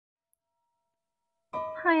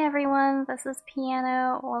Hi everyone, this is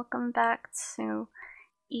Piano. Welcome back to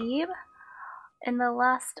Eve. In the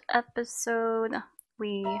last episode,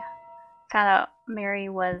 we found out Mary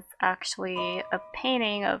was actually a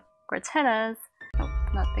painting of Gortina's. Oh,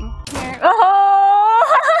 nothing here.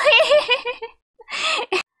 Oh!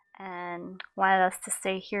 And wanted us to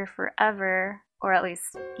stay here forever, or at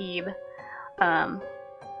least Eve. And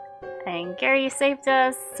Gary saved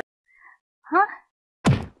us. Huh?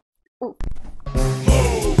 Ooh.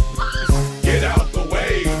 Get out the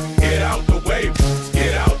way, get out the way,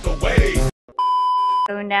 get out the way.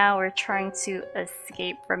 So now we're trying to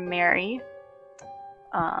escape from Mary.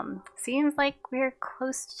 Seems like we're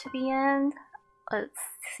close to the end. Let's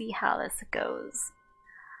see how this goes.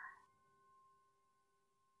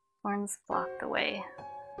 Thorns block the way.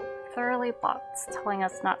 Thoroughly blocked, telling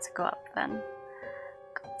us not to go up then.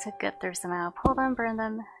 To get through somehow. Pull them, burn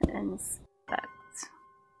them, inspect.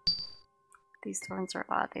 These thorns are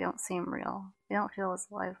odd, they don't seem real. They don't feel as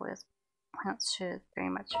lively as plants should, very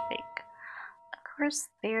much fake. Of course,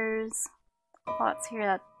 there's lots here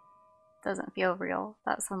that doesn't feel real.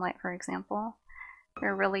 That sunlight, for example.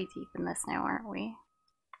 We're really deep in this now, aren't we?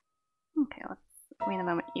 Okay, let's wait a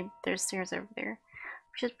moment. There's stairs over there.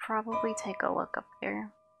 We should probably take a look up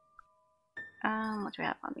there. What do we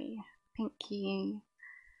have on me? Pink key.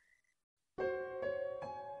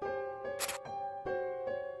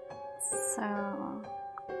 So,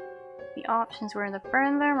 the options were to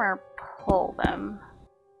burn them or pull them.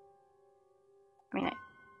 I mean,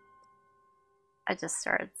 I just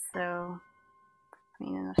started, so I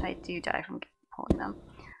mean, if I do die from pulling them,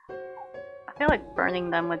 I feel like burning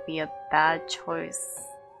them would be a bad choice,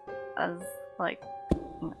 as like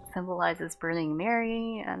it symbolizes burning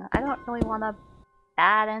Mary, and I don't really want a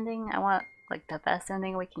bad ending. I want like the best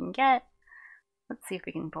ending we can get. Let's see if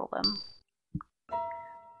we can pull them.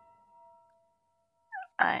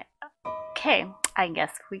 Okay, I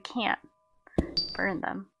guess we can't burn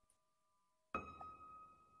them.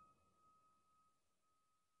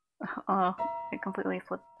 Oh, it completely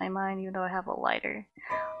flipped my mind even though I have a lighter.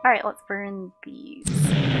 Alright, let's burn these.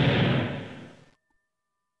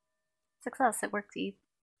 Success, it worked deep.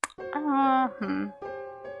 I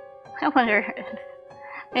wonder if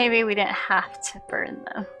maybe we didn't have to burn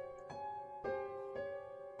them.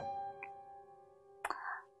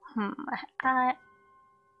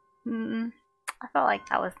 I felt like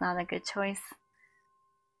that was not a good choice.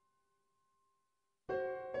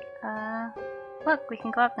 Look, we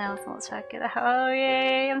can go up now, so let's check it out. Oh,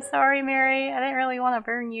 yay! I'm sorry, Mary. I didn't really want to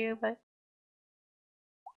burn you, but...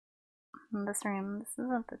 This room, this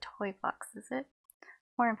isn't the toy box, is it?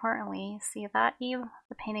 More importantly, see that, Eve?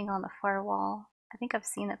 The painting on the far wall. I think I've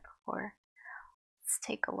seen it before. Let's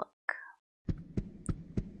take a look.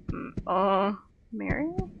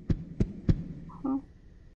 Mary?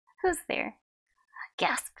 Who's there?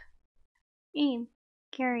 Gasp! Eve,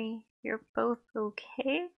 Gary, you're both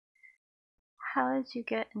okay? How did you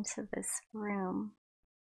get into this room?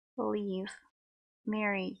 Leave.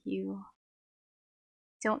 Mary, you.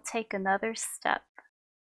 Don't take another step.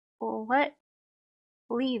 What?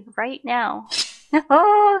 Leave right now.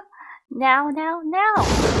 Oh! Now!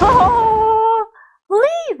 Oh!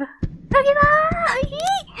 Leave!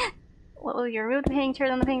 Well, you remove the painting, tear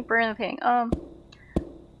down the painting, burn the painting.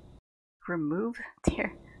 Remove?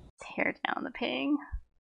 Tear down the painting.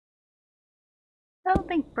 I don't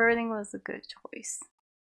think burning was a good choice.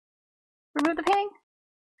 Remove the painting?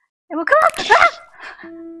 It will come up!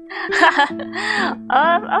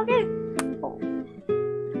 Okay.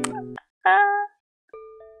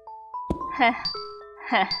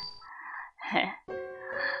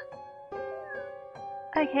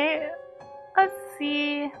 Okay, let's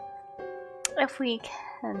see if we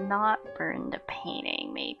cannot burn the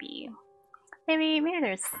painting, maybe. Maybe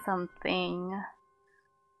there's something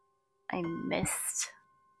I missed.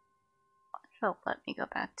 It'll let me go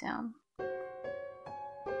back down.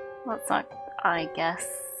 Let's not, I guess.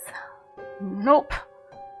 Nope!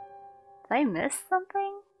 Did I miss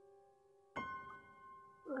something?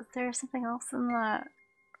 Was there something else in that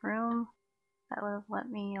room that would have let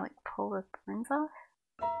me, like, pull the thorns off?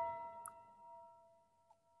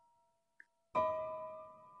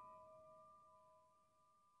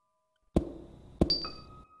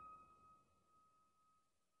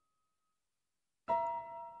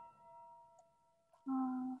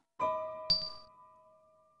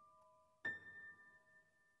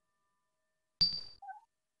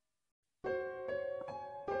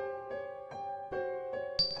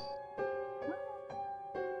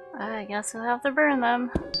 I guess we'll have to burn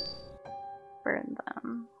them. Burn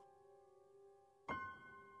them.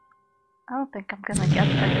 I don't think I'm gonna get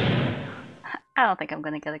them. I don't think I'm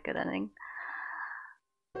gonna get a good ending.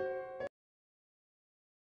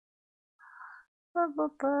 Blah, blah,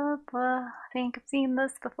 blah, blah. I think I've seen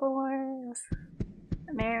this before.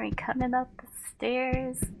 Mary coming up the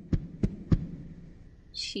stairs.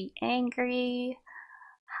 She angry.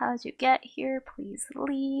 How'd you get here? Please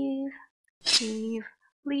leave. Leave.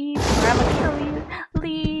 Leave, or I'm gonna kill you.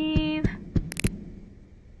 Leave.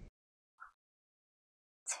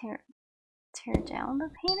 Tear down the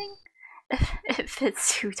painting? If it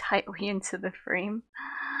fits too tightly into the frame.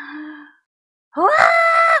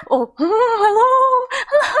 Oh, hello.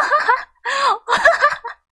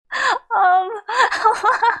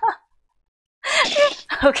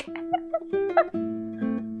 Okay.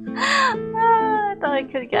 I thought I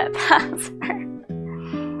could get past her.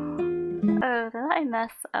 Oh, did I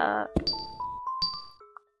mess up?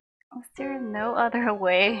 Was there no other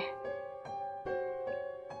way?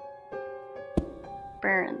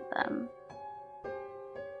 Burn them.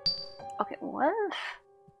 Okay, what if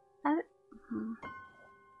I feel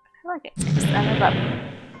like I just ended up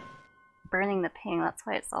burning the painting, that's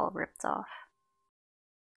why it's all ripped off.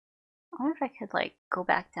 I wonder if I could like go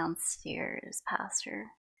back downstairs past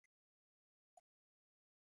her.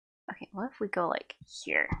 Okay, what if we go like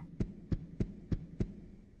here?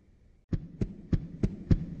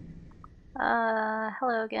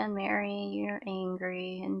 Hello again, Mary. You're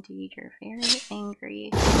angry. Indeed, you're very angry.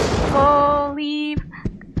 Oh, leave.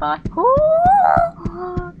 Goodbye.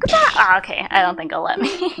 Oh, goodbye. Ah, okay, I don't think it'll let me.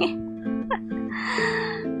 Okay.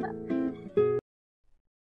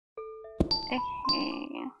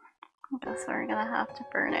 I guess we're gonna have to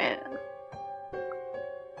burn it.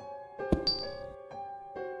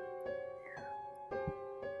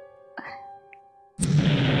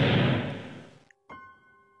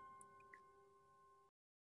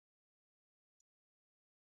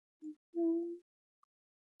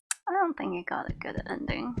 I don't think it got a good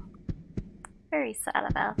ending. Very sad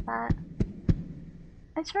about that.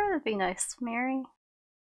 I tried to be nice to Mary.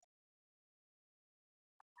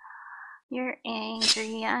 You're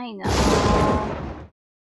angry, I know.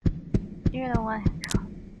 You're the one who...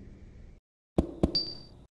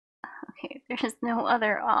 Okay, there's no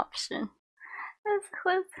other option.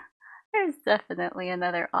 There's definitely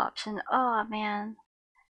another option. Oh man.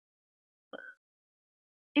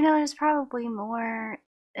 You know, there's probably more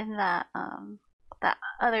in that that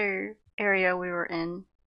other area we were in.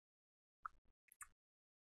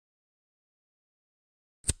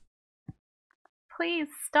 Please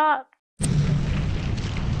stop.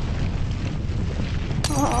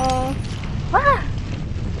 Oh. Ah!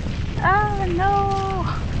 Oh no.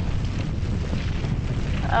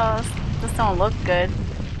 Oh, this don't look good.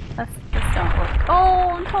 This don't look.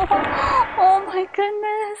 Oh no. Oh my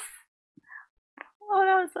goodness. Oh,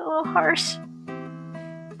 that was a little harsh.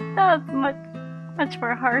 That was much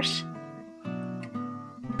more harsh.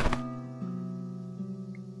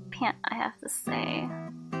 Can't I have to say,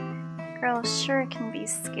 girls sure can be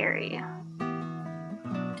scary.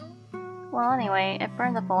 Well, anyway, it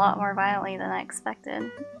burned up a lot more violently than I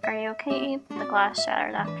expected. Are you okay? The glass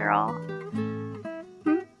shattered after all.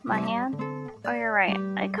 My hand? Oh, you're right.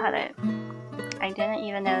 I cut it. I didn't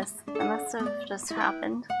even notice. It must have just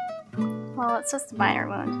happened. Well, it's just a minor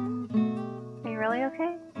wound. Are you really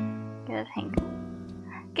okay?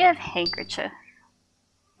 Give handkerchief.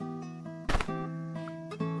 Oh,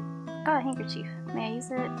 a handkerchief. May I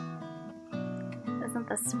use it? Isn't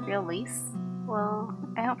this real lace? Well,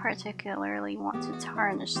 I don't particularly want to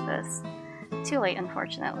tarnish this. Too late,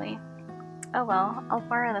 unfortunately. Oh well, I'll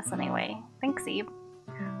borrow this anyway. Thanks, Eve.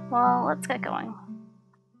 Well, let's get going.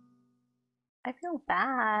 I feel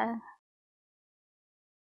bad.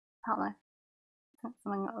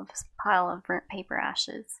 Something of a pile of burnt paper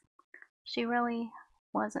ashes. She really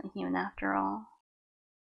wasn't human after all.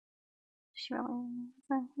 She really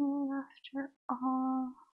wasn't human after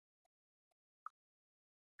all.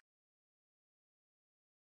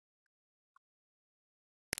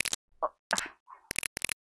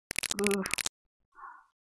 Ooh.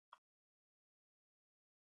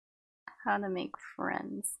 How to make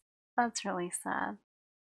friends. That's really sad.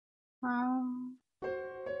 Oh.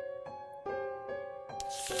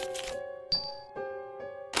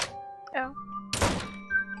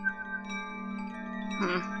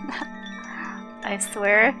 I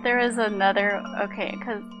swear if there was another... Okay,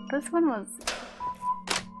 because this one was...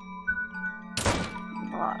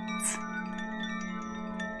 locked.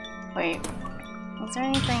 Wait, was there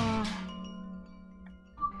anything...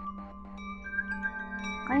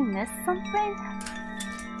 Did I miss something?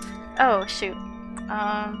 Oh, shoot.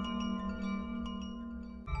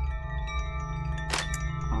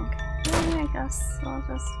 Okay, I guess I'll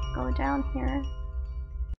just go down here.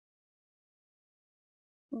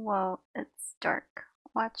 Whoa, it's dark.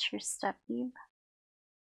 Watch your step, Eve.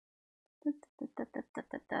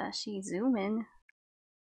 She's zooming.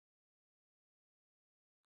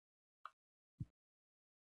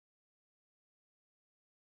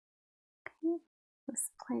 Okay,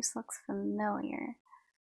 this place looks familiar.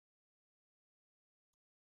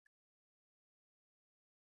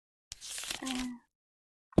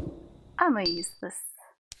 I'm gonna use this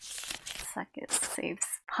second save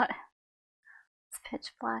spot. It's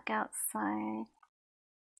pitch black outside.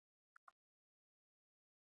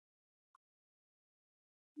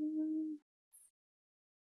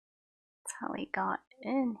 That's how we got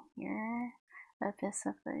in here. Abyss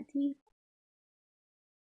of the Deep.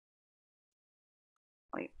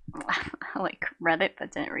 Wait, I like read it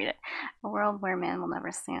but didn't read it. A world where man will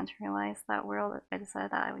never stand to realize that world. I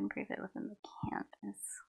decided that I would engrave it within the campus.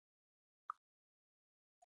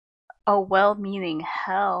 A well-meaning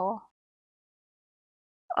hell.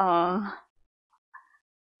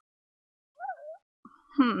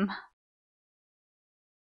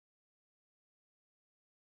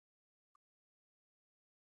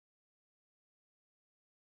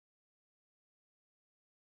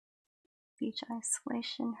 Beach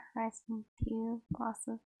isolation, horizon view, gloss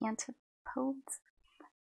of antipodes.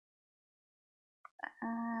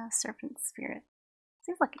 Serpent spirit.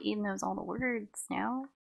 Seems like Eve knows all the words now.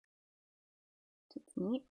 It's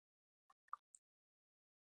neat.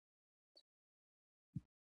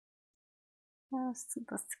 See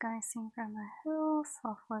the sky seen from the hill,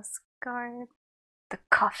 selfless guard. The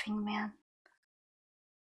coughing man.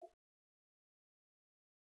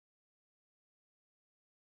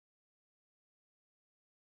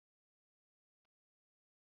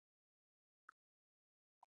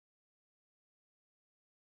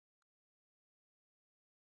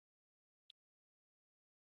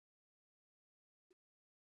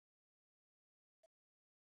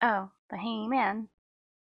 Oh, the hanging man.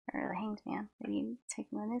 Or the hanged man. Maybe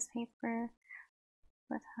taking the newspaper.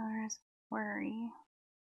 With others worry.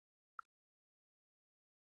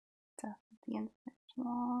 Death of the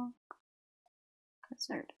individual.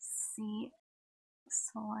 Preserved seat.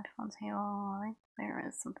 Soul life on table. I think there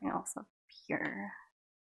is something else up here.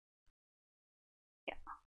 Yeah.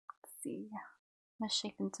 Let's see.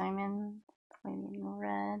 Misshapen diamond. Flaming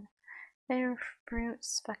red. Bitter fruit.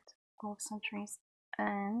 Spectacle of centuries.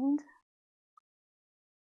 And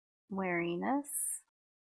wariness.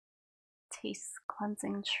 Taste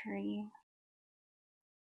cleansing tree.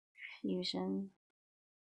 Fusion.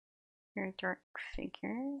 Your dark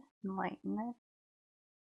figure. Enlightenment.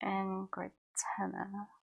 And Gortena.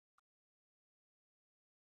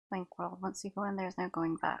 Link world. Once you go in, there's no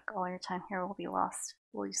going back. All your time here will be lost.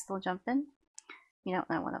 Will you still jump in? You don't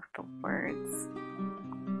know one of the words.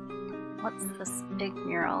 What's this big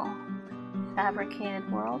mural? Fabricated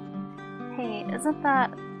world? Hey, isn't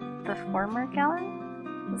that the former gallery?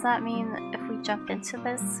 Does that mean if we jump into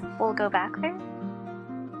this, we'll go back there?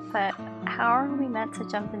 But how are we meant to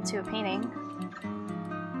jump into a painting?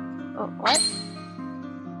 Oh, what?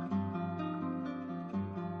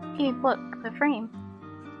 Eve, look, the frame.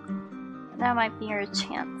 That might be your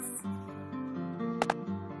chance.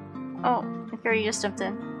 Oh, I fear you just jumped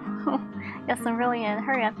in. Yes, I'm really in.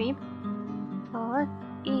 Hurry up, Eve. Oh, what?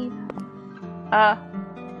 Eve.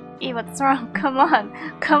 Eve, what's wrong? Come on.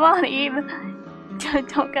 Come on, Eve.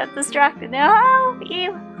 Don't get distracted. No,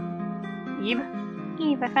 Eve. Eve.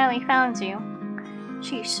 Eve, I finally found you.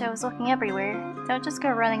 Sheesh, I was looking everywhere. Don't just go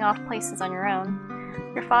running off places on your own.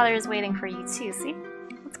 Your father is waiting for you too, see?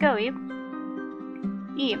 Let's go, Eve.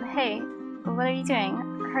 Eve, hey. What are you doing?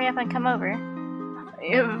 Hurry up and come over.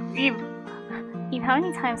 Eve, how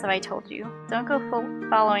many times have I told you? Don't go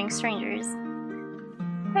following strangers.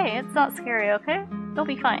 Hey, it's not scary, okay? You'll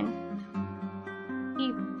be fine.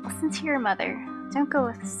 Eve, listen to your mother. Don't go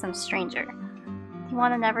with some stranger. You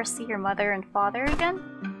want to never see your mother and father again?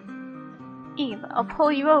 Eve, I'll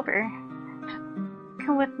pull you over.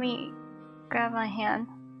 Come with me. Grab my hand.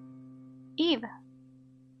 Eve!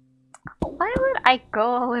 Why would I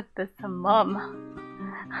go with this mum?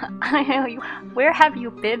 Where have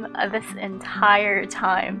you been this entire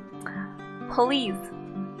time? Please,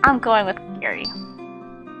 I'm going with Gary.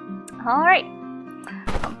 Alright.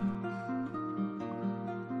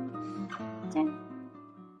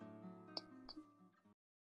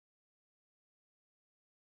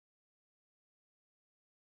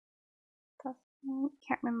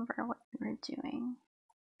 Can't remember what we were doing.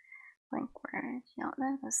 Link word. You don't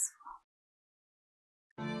know this.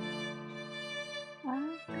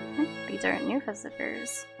 These are new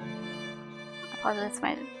visitors. apologize,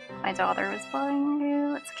 my daughter was bothering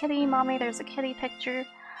you. It's a kitty, mommy, there's a kitty picture.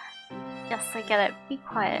 Yes, I get it. Be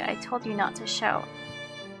quiet. I told you not to shout.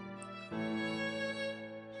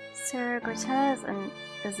 Sir Gortana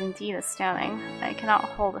is indeed astounding. I cannot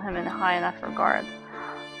hold him in high enough regard.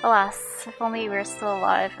 Alas, if only you were still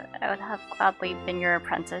alive, I would have gladly been your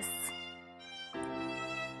apprentice.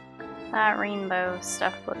 That rainbow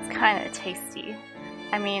stuff looks kinda tasty.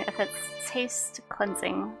 I mean, if it's taste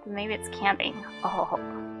cleansing, then maybe it's candy. Oh.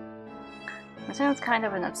 Gortana's kind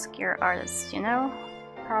of an obscure artist, you know?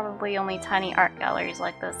 Probably only tiny art galleries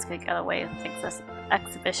like this could get away with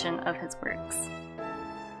exhibition of his works.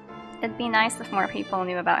 It'd be nice if more people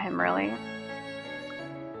knew about him, really.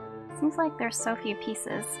 Seems like there's so few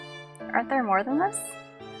pieces. Aren't there more than this?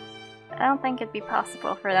 I don't think it'd be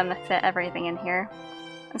possible for them to fit everything in here,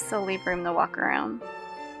 and still leave room to walk around.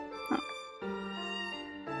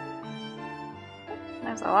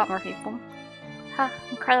 There's a lot more people. Ha,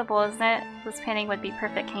 incredible, isn't it? This painting would be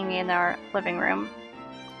perfect hanging in our living room.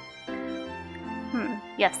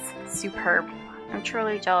 Yes, superb. I'm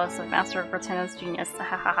truly jealous of Master Gortana's genius.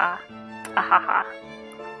 Ahahaha. Ahaha.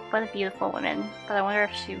 What a beautiful woman. But I wonder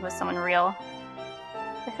if she was someone real.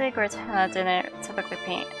 I think Gortana didn't typically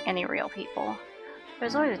paint any real people.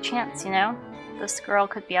 There's always a chance, you know? This girl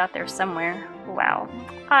could be out there somewhere. Wow.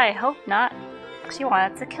 I hope not. She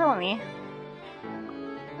wanted to kill me.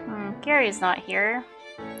 Gary's not here.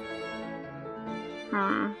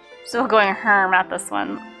 Still going herm at this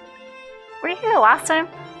one. Were you here last time?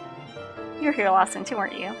 You were here last time too,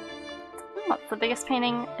 weren't you? What's the biggest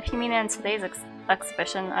painting? If you mean in today's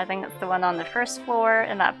exhibition, I think it's the one on the first floor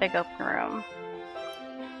in that big open room.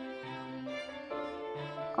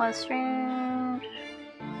 Oh, strange.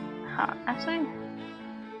 Huh, actually?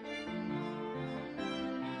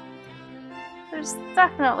 There's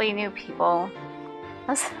definitely new people.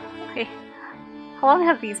 Wait, how long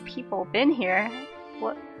have these people been here?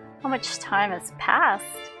 How much time has passed?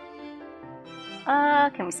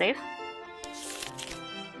 Can we save?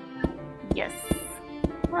 Yes.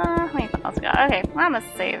 How many files we got? Okay, I'm gonna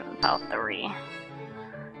save about 3.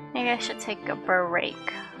 Maybe I should take a break.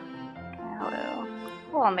 Okay, hello.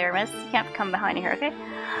 Hold on there, miss. You can't come behind here, okay?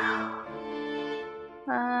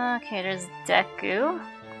 Okay, there's Deku.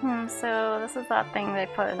 So this is that thing they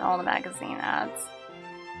put in all the magazine ads.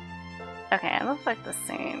 Okay, it looks like the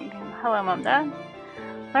same. Hello, Mom, Dad.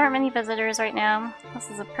 There aren't many visitors right now. This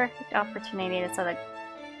is a perfect opportunity to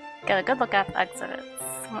get a good look at the exhibits.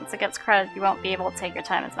 Once it gets crowded, you won't be able to take your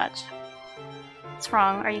time as much. What's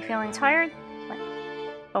wrong? Are you feeling tired? Like,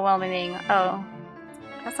 overwhelming. Oh.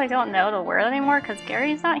 Guess I don't know the word anymore because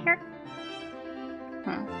Gary's not here?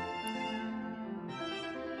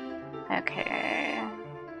 Okay.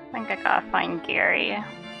 I think I gotta find Gary.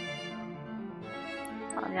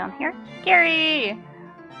 All down here. Gary!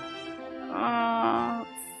 Let's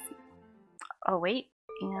see. Oh wait,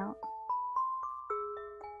 you know.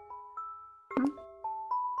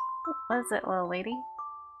 What is it, little lady?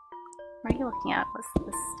 What are you looking at? What's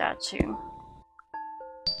this statue?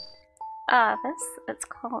 It's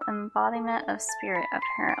called Embodiment of Spirit,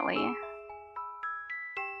 apparently.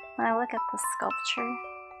 When I look at the sculpture,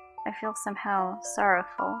 I feel somehow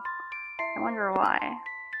sorrowful. I wonder why.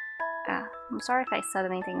 I'm sorry if I said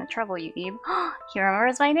anything to trouble you, Eve. He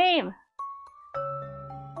remembers my name!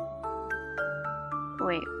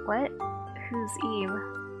 Wait, what? Who's Eve?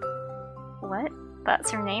 What?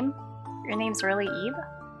 That's your name? Your name's really Eve?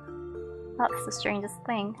 That's the strangest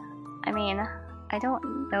thing. I mean, I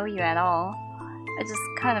don't know you at all. It just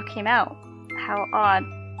kind of came out. How odd.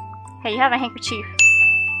 Hey, you have a handkerchief.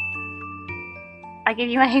 I gave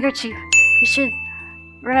you my handkerchief. You should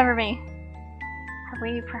remember me. Have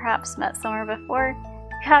we perhaps met somewhere before?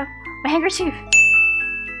 You have my handkerchief!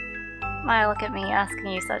 Why look at me asking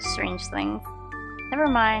you such strange things? Never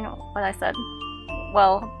mind what I said.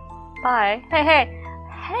 Well, bye. Hey!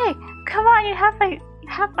 Come on, you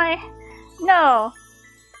have my... No!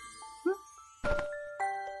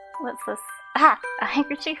 What's this? Ah! A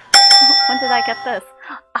handkerchief? When did I get this?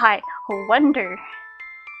 I wonder.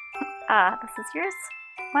 This is yours?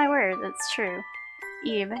 My word, it's true.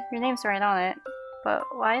 Eve, your name's right on it. But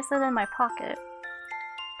why is it in my pocket?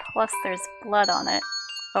 Plus there's blood on it.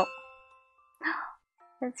 Oh.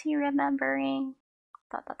 Is he remembering? ...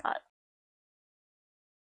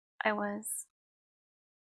 I was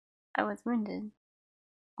wounded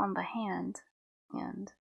on the hand,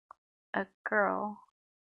 and a girl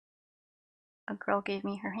gave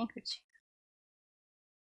me her handkerchief.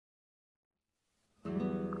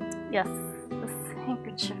 Yes, this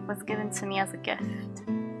handkerchief was given to me as a gift.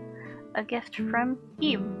 A gift from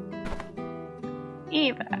Eve.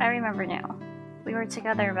 Eve, I remember now. We were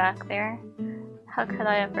together back there. How could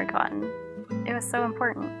I have forgotten? It was so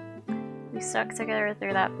important. We stuck together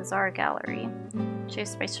through that bizarre gallery,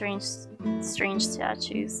 chased by strange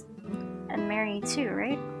statues. And Mary too,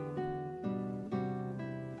 right?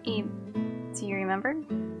 Eve, do you remember?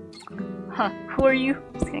 Huh, who are you?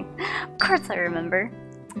 Just kidding. Of course I remember.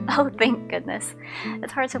 Oh, thank goodness.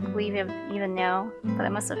 It's hard to believe it even now, but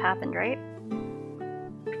it must have happened, right?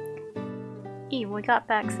 Eve, we got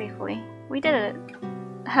back safely. We did it.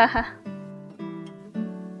 Haha.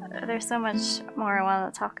 There's so much more I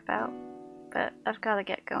want to talk about, but I've got to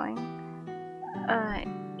get going.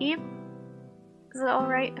 Eve? Is it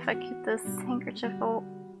alright if I keep this handkerchief a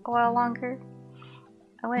while longer?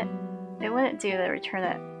 It wouldn't do to return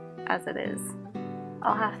it as it is.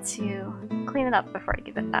 I'll have to clean it up before I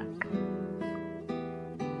give it back.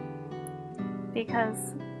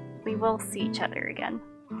 Because we will see each other again.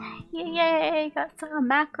 Yay! Got some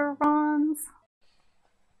macarons!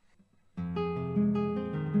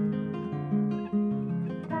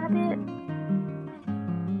 That it?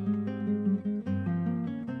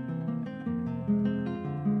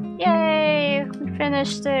 Yay! We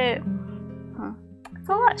finished it! It's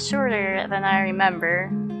a lot shorter than I remember.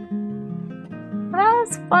 But that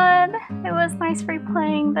was fun! It was nice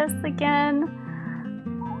replaying this again.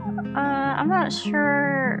 I'm not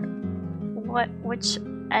sure which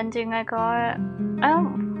ending I got. I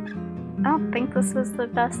don't think this was the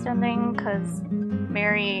best ending because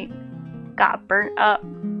Mary got burnt up.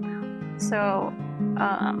 So,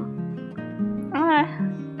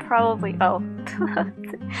 probably. Oh,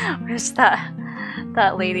 where's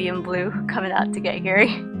that lady in blue coming out to get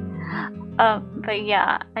Gary? But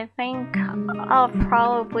yeah, I think I'll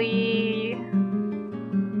probably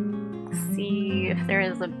see if there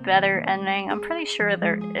is a better ending. I'm pretty sure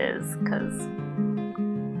there is, because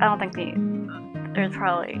I don't think there's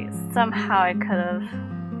probably somehow I could have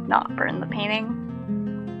not burned the painting.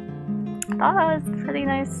 I thought that was pretty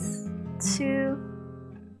nice to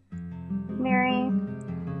Mary,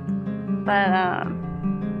 but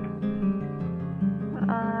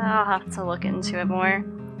I'll have to look into it more.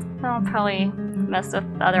 I'll probably mess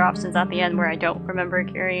with the other options at the end where I don't remember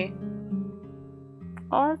Gary.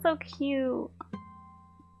 Oh, that's so cute.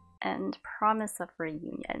 And promise of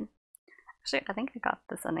reunion. Actually, I think I got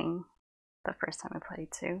this ending the first time I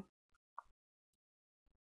played too.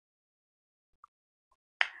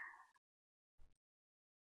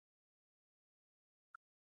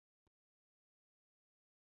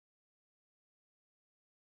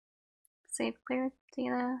 Save clear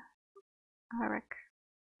data.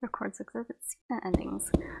 Records exhibits and endings.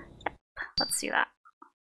 Yep, let's do that.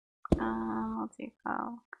 I'll do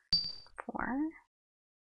file 4.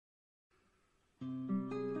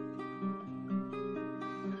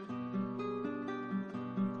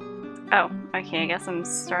 Oh, okay, I guess I'm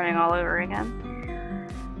starting all over again.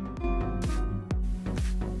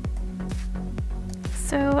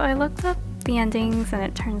 So I looked up the endings and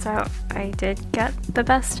it turns out I did get the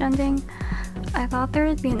best ending. I thought there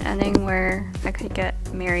would be an ending where I could get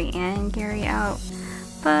Mary and Gary out,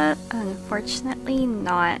 but unfortunately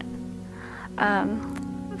not.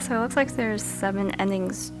 So it looks like there's 7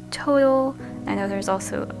 endings total. I know there's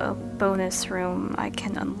also a bonus room I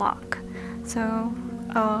can unlock, so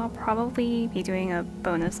I'll probably be doing a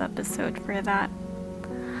bonus episode for that.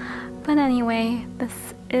 But anyway, this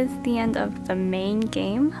is the end of the main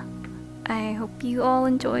game. I hope you all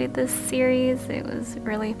enjoyed this series. It was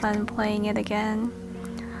really fun playing it again.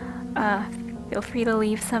 Feel free to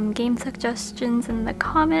leave some game suggestions in the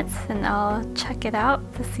comments and I'll check it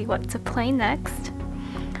out to see what to play next.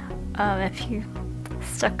 If you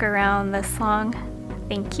stuck around this long,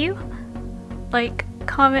 thank you. Like,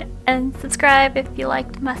 comment, and subscribe if you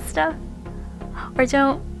liked my stuff. Or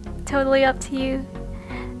don't, totally up to you.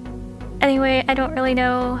 Anyway, I don't really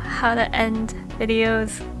know how to end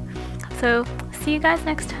videos. So, see you guys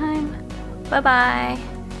next time. Bye bye.